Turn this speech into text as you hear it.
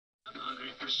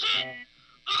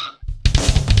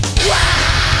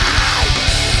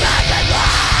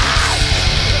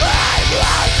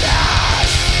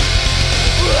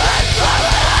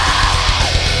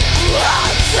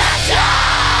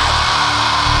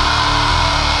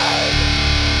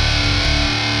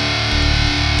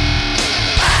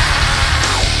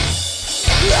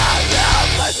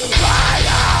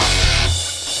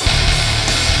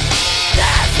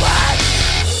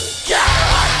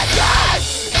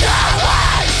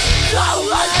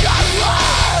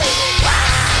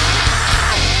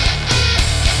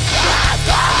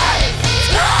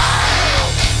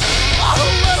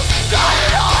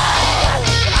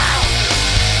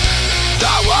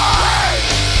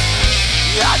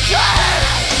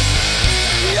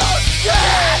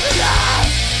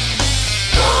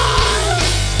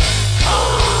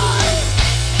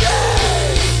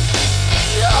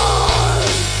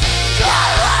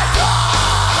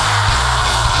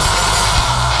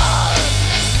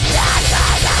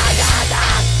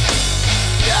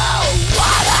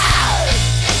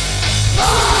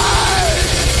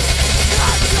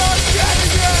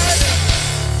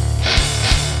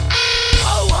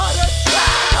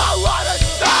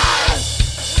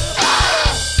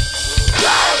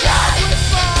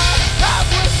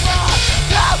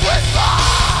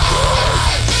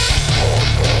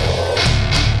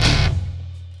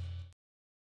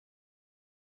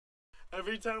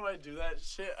Every time I do that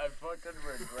shit, I fucking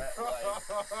regret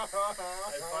life.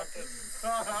 I fucking...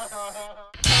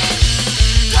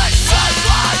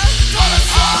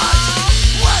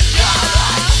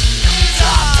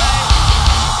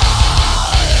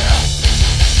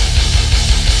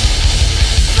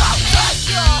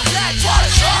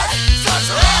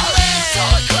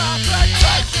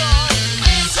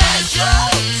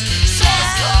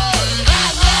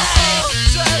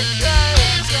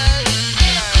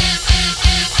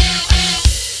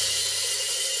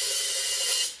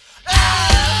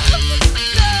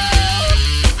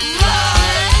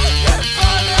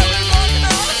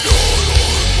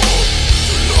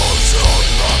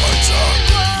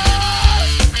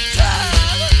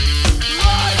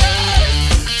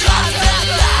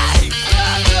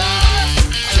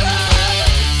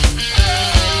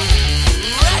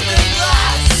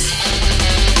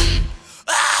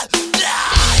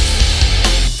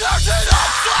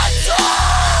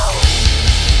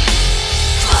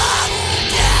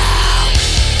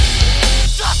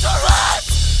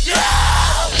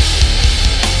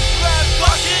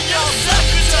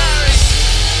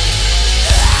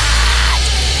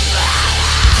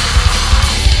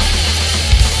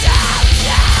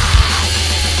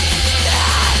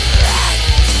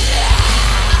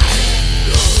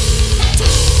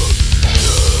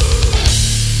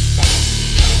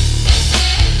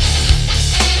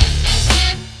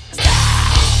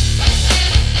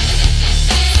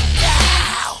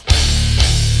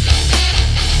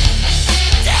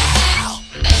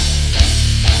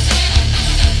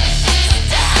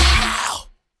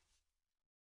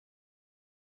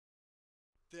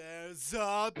 There's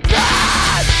a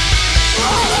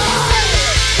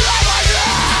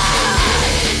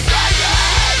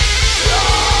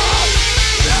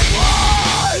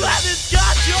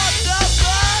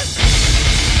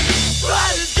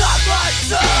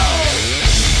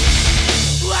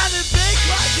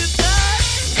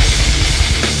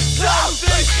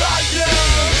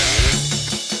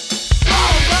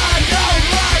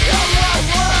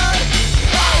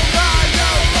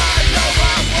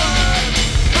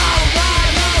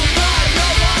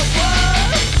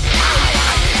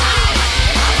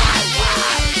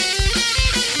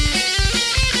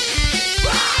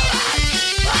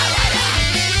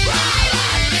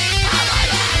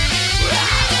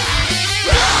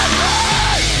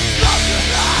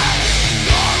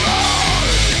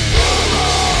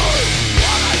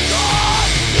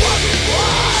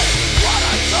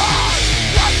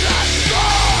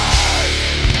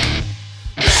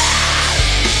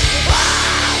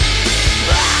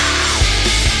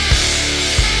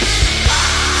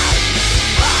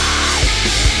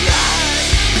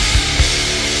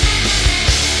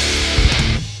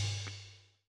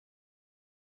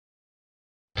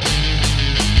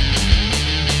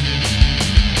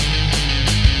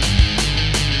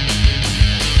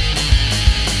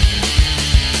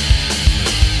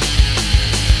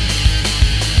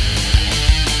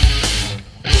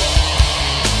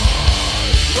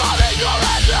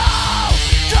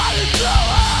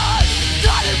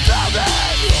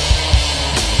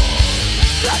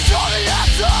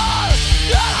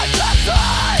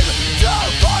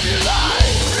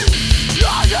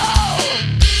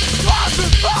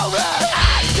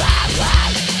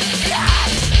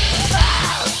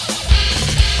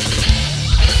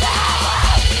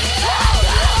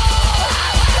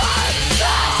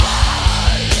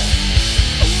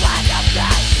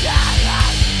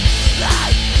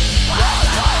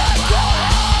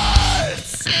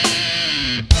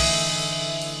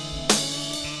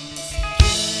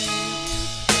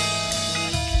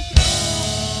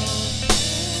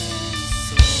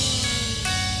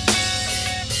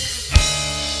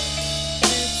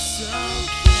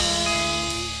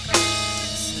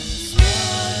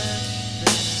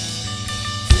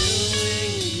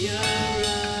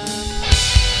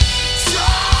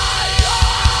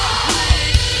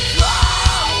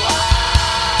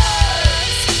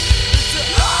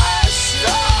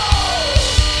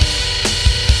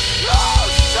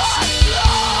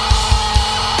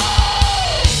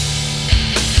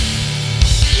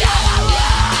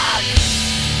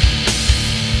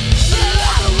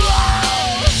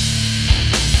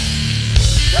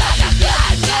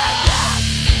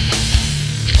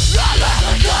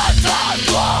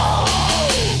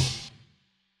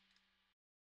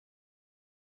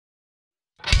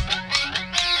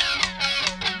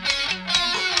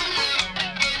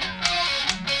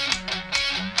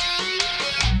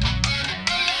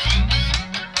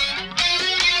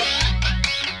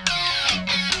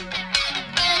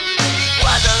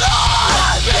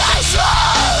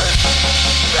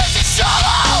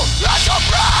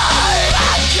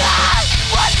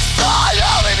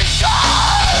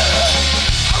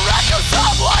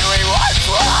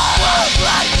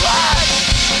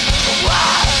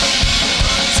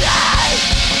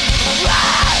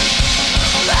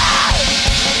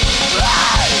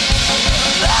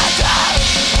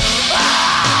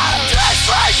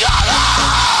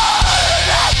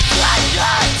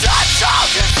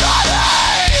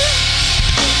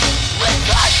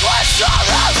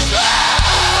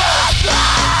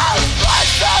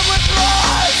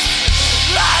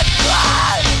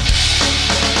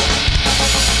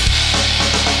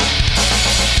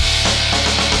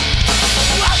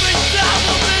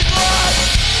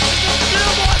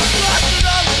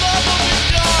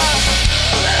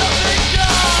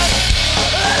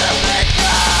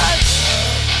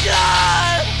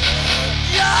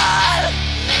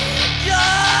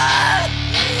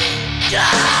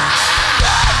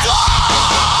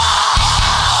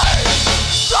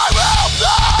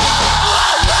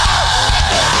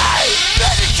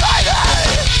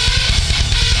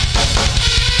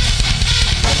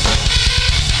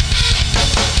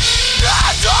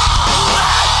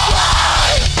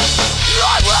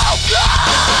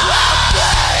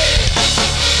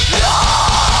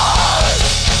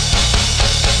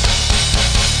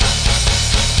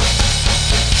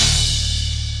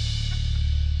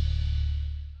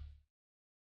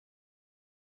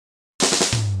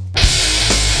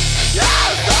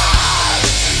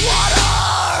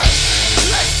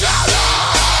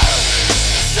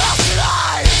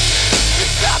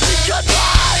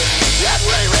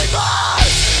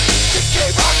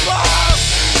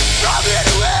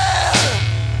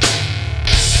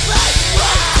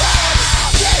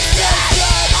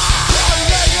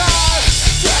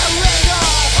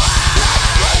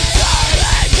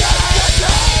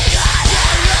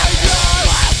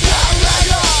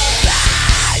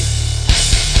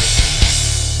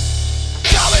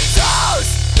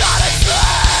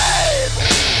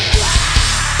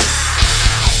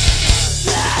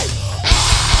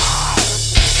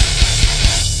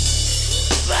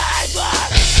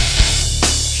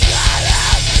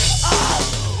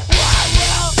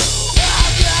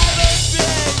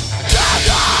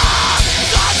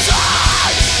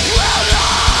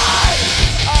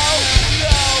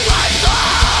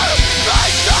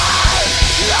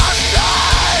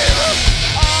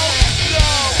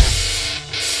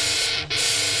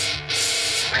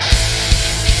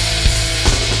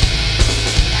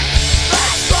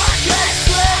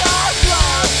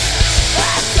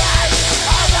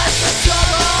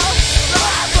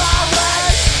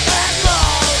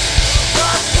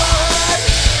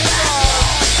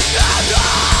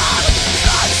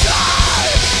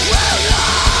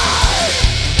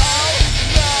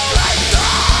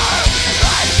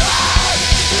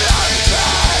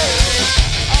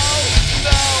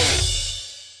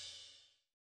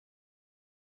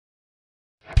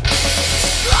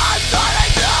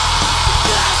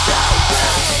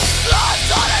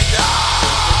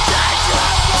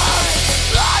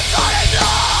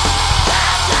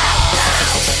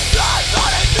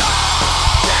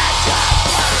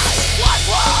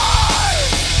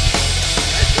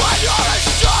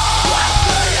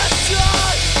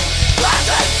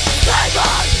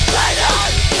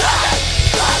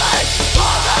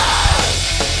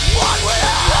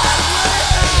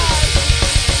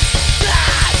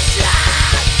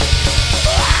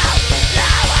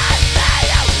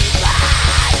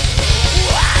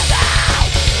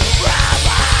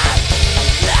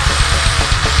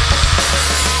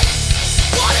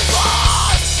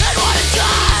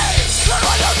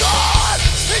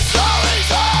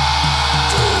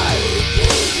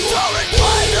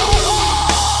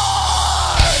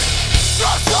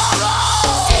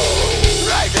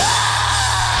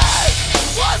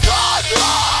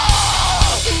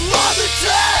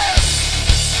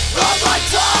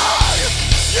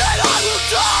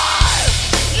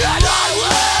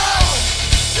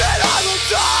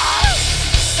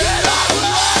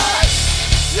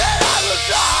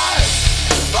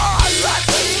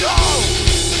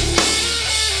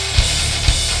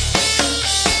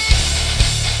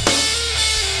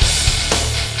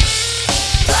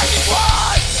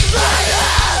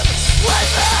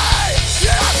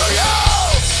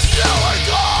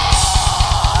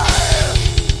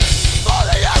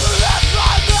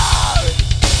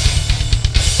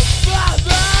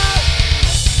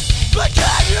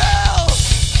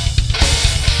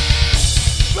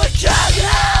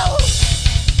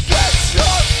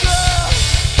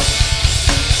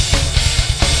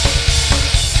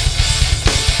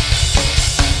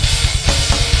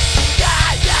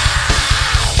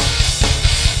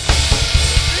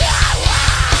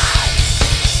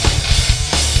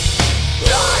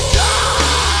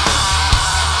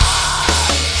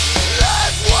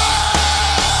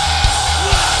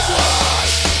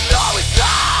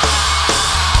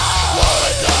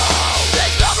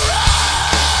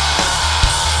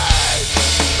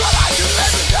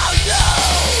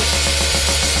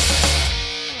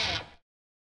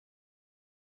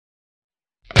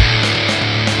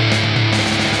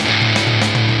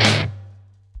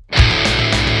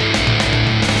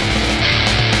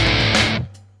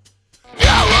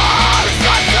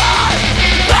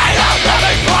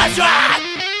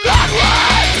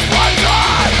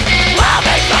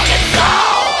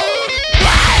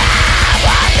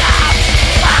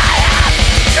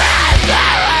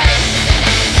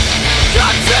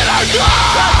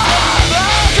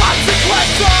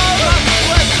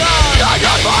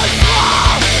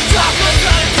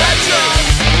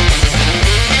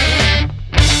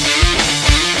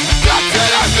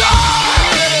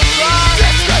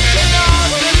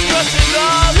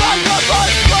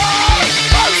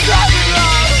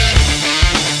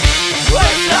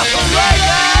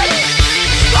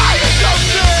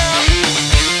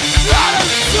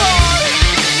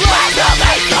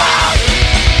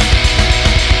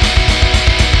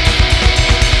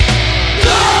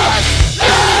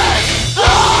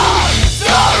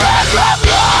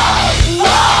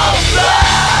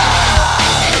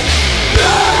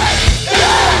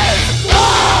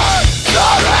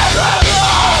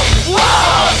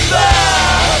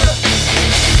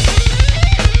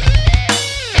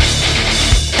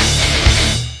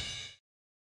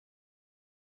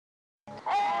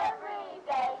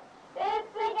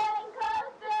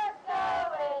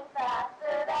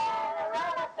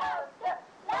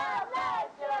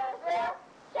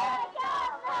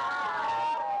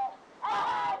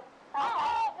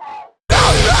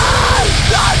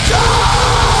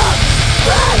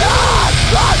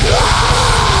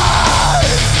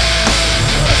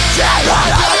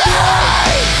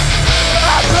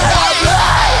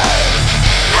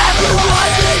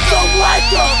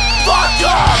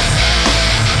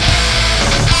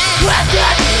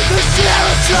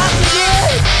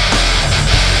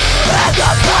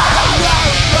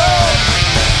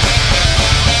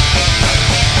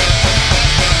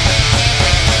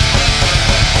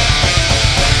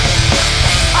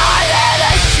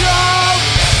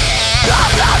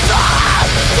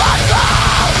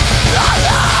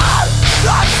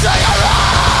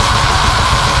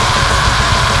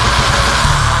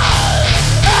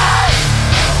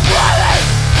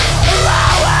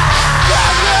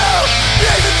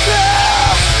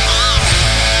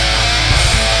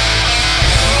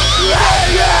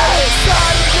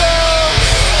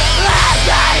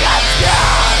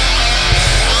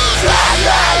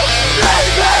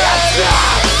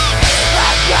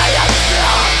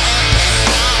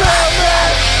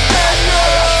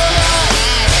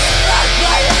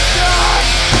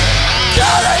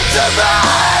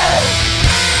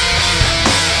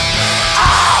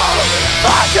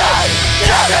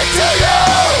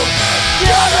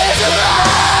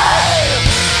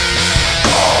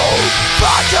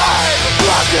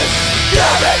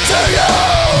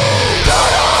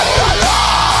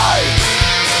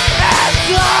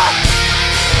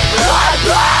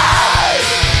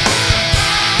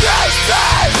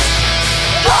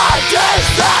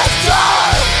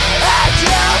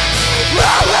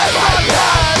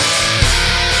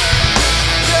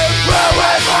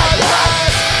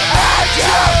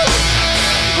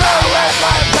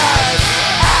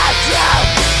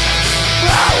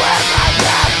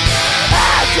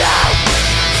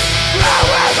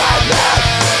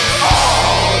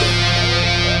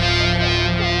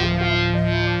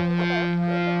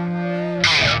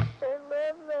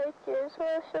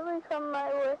come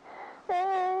my way.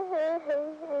 Hey, hey,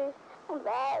 hey, hey.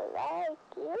 Bad like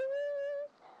you.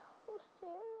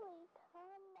 Surely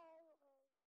come my way.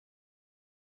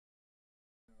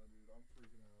 No, dude, I'm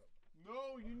freaking out. No,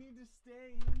 you need to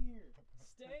stay in here.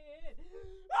 Stay in.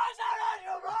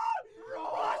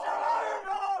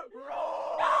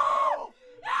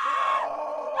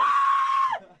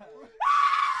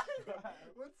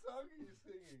 What song are you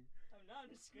singing? I'm not, I'm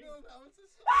just screaming. No, that was a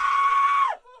song.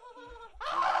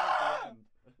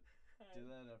 Do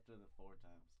that after the 4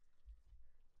 times.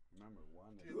 Remember,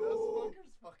 1 is... Dude, those fuckers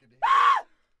fucking hit.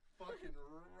 Fucking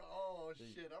oh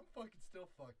shit, I'm fucking still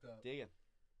fucked up. Dig it.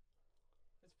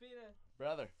 It's being a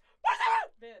Brother.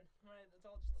 band. Alright, that's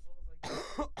all just the vocals like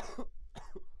that.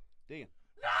 Dig it.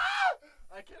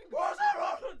 I can't even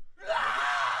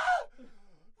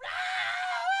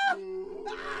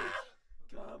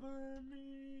Cover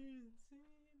me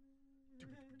in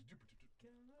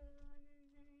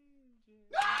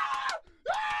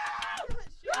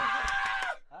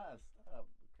Stop,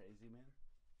 crazy man.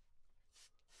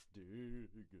 Dig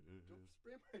it. Don't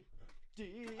spray my...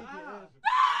 Dig it. What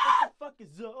the fuck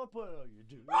is up? What are you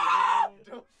doing?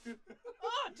 Don't do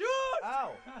Oh, dude!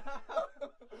 Ow.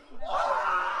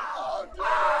 Oh, dude!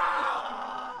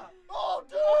 Oh,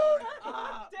 dude!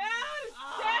 Dad! Dad!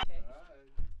 Okay.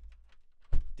 Alright.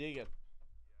 Dig it.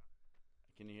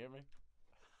 Can you hear me?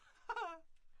 Oh my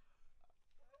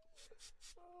gosh. I'm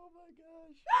so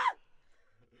stoned.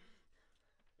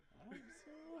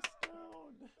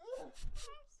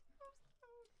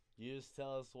 You just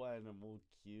tell us when and we'll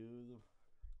cue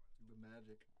The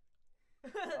magic.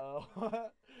 Oh.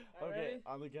 Okay, ready?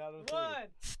 on the count of 3. 1,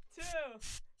 2,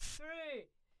 3,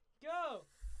 go!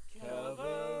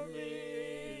 Cover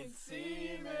me in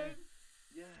semen.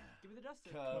 Yeah. Give me the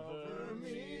duster. Cover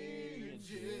me in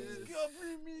jizz.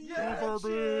 Cover me. Cover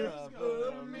me.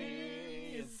 Cover me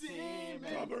in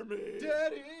semen. Cover me.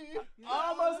 Daddy!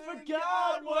 Almost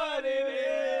forgot what it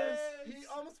is. He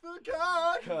almost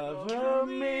forgot. Cover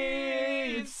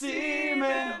me in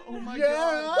semen. Oh my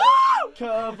God.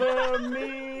 Cover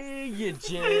me in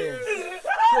jizz.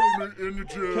 Cover me in the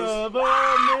jizz. Cover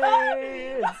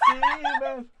me in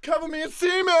semen. Cover me in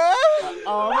semen. I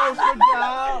almost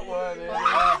forgot what it is.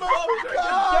 Almost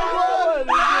forgot what it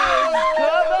is.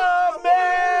 Cover me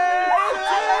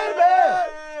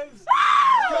in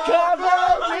semen. Cover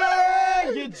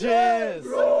me in jizz.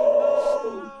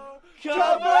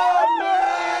 Cover me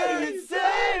in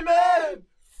semen.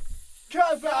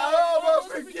 'Cause I almost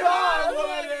forgot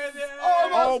what it is.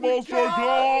 Almost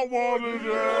forgot what it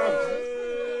is.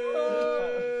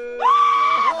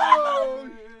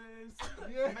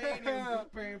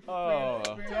 Oh.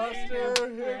 Duster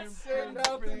hits ain't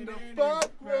nothing to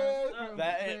fuck with.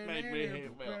 That it made me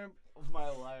hate my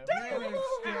life.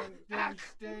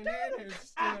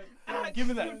 Give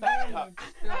me that fat cock.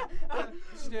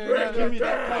 Give me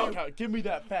that fat cock. Give me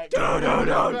that fat cock. Give me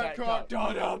that fat cock.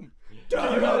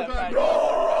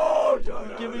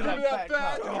 Give me that fat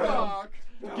cock.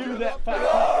 Give me that fat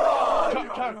cock.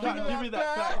 Cock. Give me that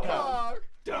fat cock.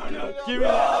 Give me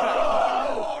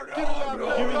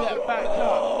that fat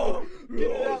cock. Give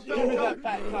me that fat cock. Give me that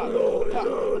fat cock.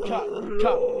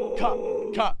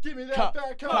 Cock. Give me that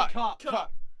fat cock.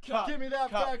 Cock. Give me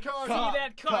that fat cock. See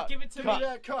that cock, give it to me. Give me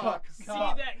that cock. See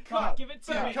that cock, give it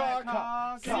to me.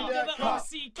 Cock. See the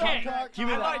O-C-K. Give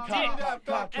me I that like dick,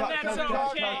 cock. and that's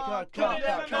okay. Put it in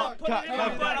my mouth, put it in my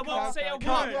butt, I won't say a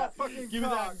word.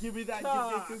 Give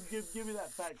me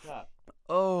that fat cock.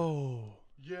 Oh.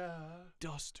 Yeah.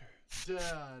 Duster.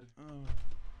 Dad. Oh.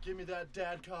 Give me that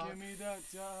dad cock. Give me that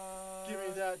dog. Give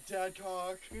me that dad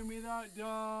cock. Give me that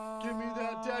dog. Give me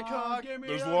that dad cock.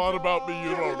 There's a lot about me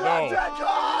you don't know. Dad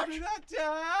cock. Give me that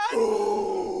dad.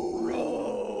 Ooh.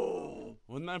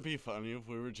 Wouldn't that be funny if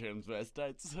we were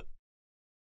transvestites?